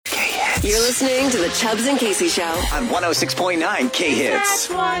You're listening to the Chubbs and Casey Show on 106.9 K-Hits.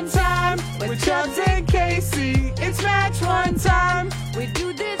 Match one time with Chubbs and Casey. It's Match One time. We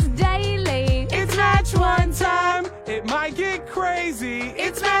do this daily. It's Match One time. It might get crazy.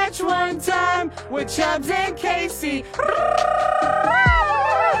 It's Match One time with Chubbs and Casey.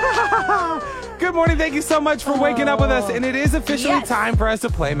 Good morning. Thank you so much for waking up with us. And it is officially time for us to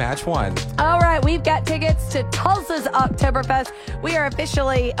play Match One. All right, we've got tickets to Tulsa's Oktoberfest. We are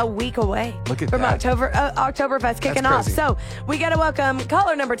officially a week away Look at from that. Oktoberfest kicking off. crazy. So we got to welcome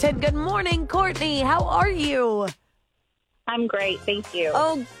caller number 10. Good morning, Courtney. How are you? I'm great, thank you.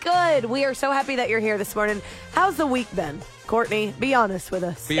 Oh, good. We are so happy that you're here this morning. How's the week been? Courtney, be honest with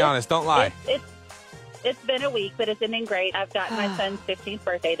us. Be honest. Don't lie. It's been a week, but it's ending great. I've got my son's 15th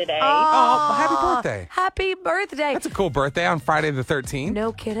birthday today. Oh, happy birthday. Happy birthday. That's a cool birthday on Friday the 13th.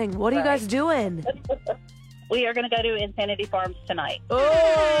 No kidding. What are you guys doing? We are going to go to Insanity Farms tonight.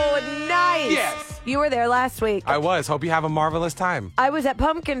 Oh, nice. Yes. You were there last week. I was. Hope you have a marvelous time. I was at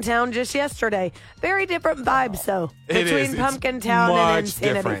Pumpkin Town just yesterday. Very different vibes, though, It between is. It's Pumpkin Town and much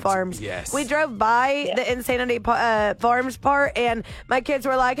Insanity different. Farms. Yes. We drove by the Insanity Farms part, and my kids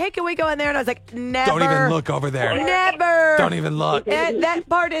were like, hey, can we go in there? And I was like, never. Don't even look over there. Never. Don't even look. That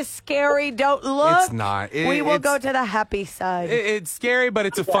part is scary. Don't look. It's not. We will go to the happy side. It's scary, but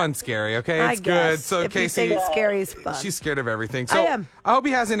it's a fun scary, okay? I It's guess. good. So, if you Casey, think scary is fun. she's scared of everything. So I am. I hope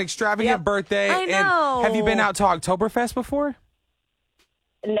he has an extravagant birthday. I know. And have you been out to Oktoberfest before?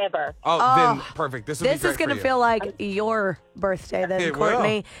 Never. Oh, then perfect. This will be This great is going to for you. feel like your birthday then, It will.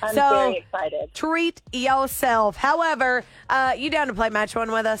 Courtney. I'm So very excited. treat yourself. However, you down to play Match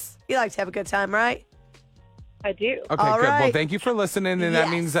One with us? You like to have a good time, right? I do. Okay, All good. Well, right. thank you for listening. And that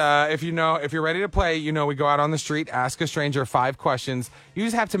Yes. means if you're ready to play, we go out on the street, ask a stranger 5 questions. You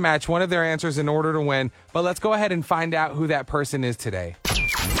just have to match one of their answers in order to win. But let's go ahead and find out who that person is today.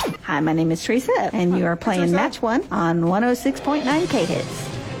 Hi, my name is Teresa, and you are playing Teresa. Match One on 106.9 K-Hits.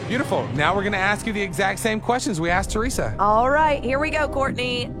 Beautiful. Now we're going to ask you the exact same questions we asked Teresa. All right, here we go,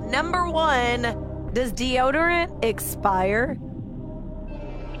 Courtney. Number 1, does deodorant expire?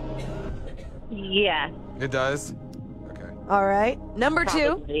 Yes. It does? Okay. All right. Number 2.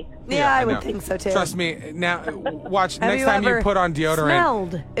 Probably. Yeah, I would know. think so too. Trust me. Now, watch. Have Next time you ever put on deodorant,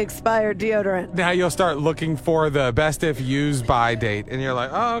 smelled expired deodorant? now you'll start looking for the best if used by date. And you're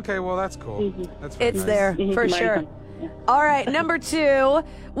like, oh, okay, well, that's cool. That's very It's nice. there for sure. All right, number 2.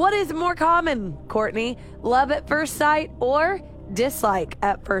 What is more common, Courtney? Love at first sight or dislike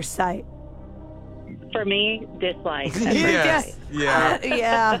at first sight? For me, dislike. Yes. Yeah.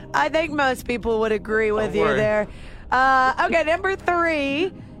 Yeah, I think most people would agree with you worry. there. Okay, number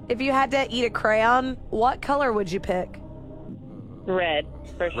 3. If you had to eat a crayon, what color would you pick? Red,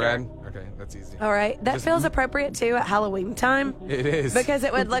 for sure. Red? Okay, that's easy. All right, that feels appropriate too at Halloween time It is. because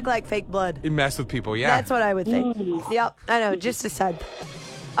it would look like fake blood. You mess with people, yeah. That's what I would think. Yep, I know, just decide.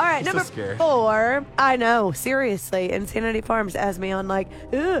 All right, So number scary. 4. I know, seriously. Insanity Farms has me on like,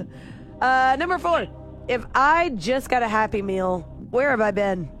 ugh. Number 4. If I just got a Happy Meal, where have I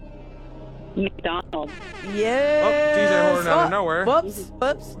been? McDonald's. Yes. DJ Horton out of nowhere. Whoops.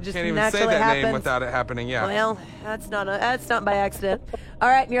 Just Can't even naturally say that happens. name without it happening, yeah. Well, that's not by accident. All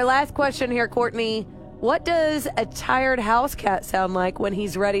right, and your last question here, Courtney. What does a tired house cat sound like when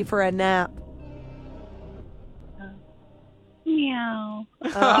he's ready for a nap? Meow. Oh,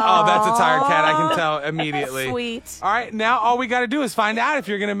 that's a tired cat. I can tell immediately. Sweet. All right, now all we got to do is find out if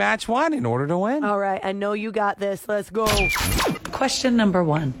you're going to match one in order to win. All right, I know you got this. Let's go. Question number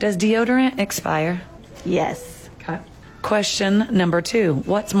 1. Does deodorant expire? Yes. Okay. Question number 2.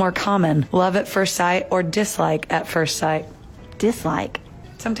 What's more common, love at first sight or dislike at first sight? Dislike.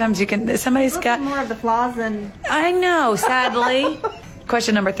 Sometimes somebody's got... more of the flaws than... I know, sadly.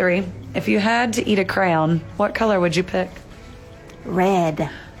 Question number 3. If you had to eat a crayon, what color would you pick? Red.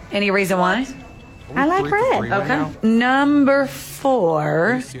 Any reason why? I like 3 for red. 3 right now. Number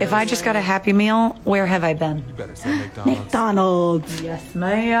 4. If I just got a Happy Meal, where have I been? You better say McDonald's. McDonald's. Yes,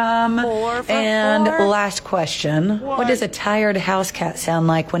 ma'am. 4 for And 4. last question. What does a tired house cat sound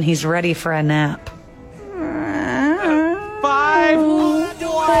like when he's ready for a nap? 5.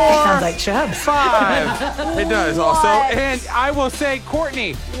 Sounds like Chubbs. 5. It does also. What? And I will say,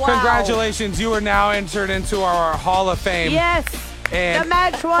 Courtney, Wow. congratulations. You are now entered into our Hall of Fame. Yes. And the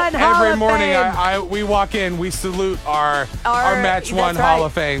Match One Hall every of morning, Fame. we walk in, we salute our Match One that's Hall right.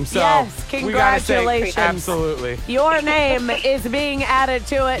 of Fame. So Yes, we gotta say, congratulations. absolutely. Your name is being added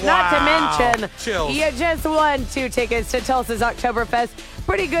to it. Not Wow. to mention, Chills. you just won 2 tickets to Tulsa's Oktoberfest.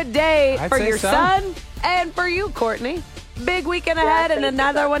 Pretty good day I'd for say your so. son and for you, Courtney. Big weekend ahead and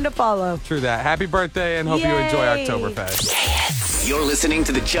another one to follow. True that. Happy birthday and hope you enjoy Yay. Oktoberfest. You're listening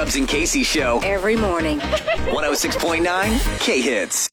to the Chubbs and Casey Show. Every morning. 106.9 K-Hits.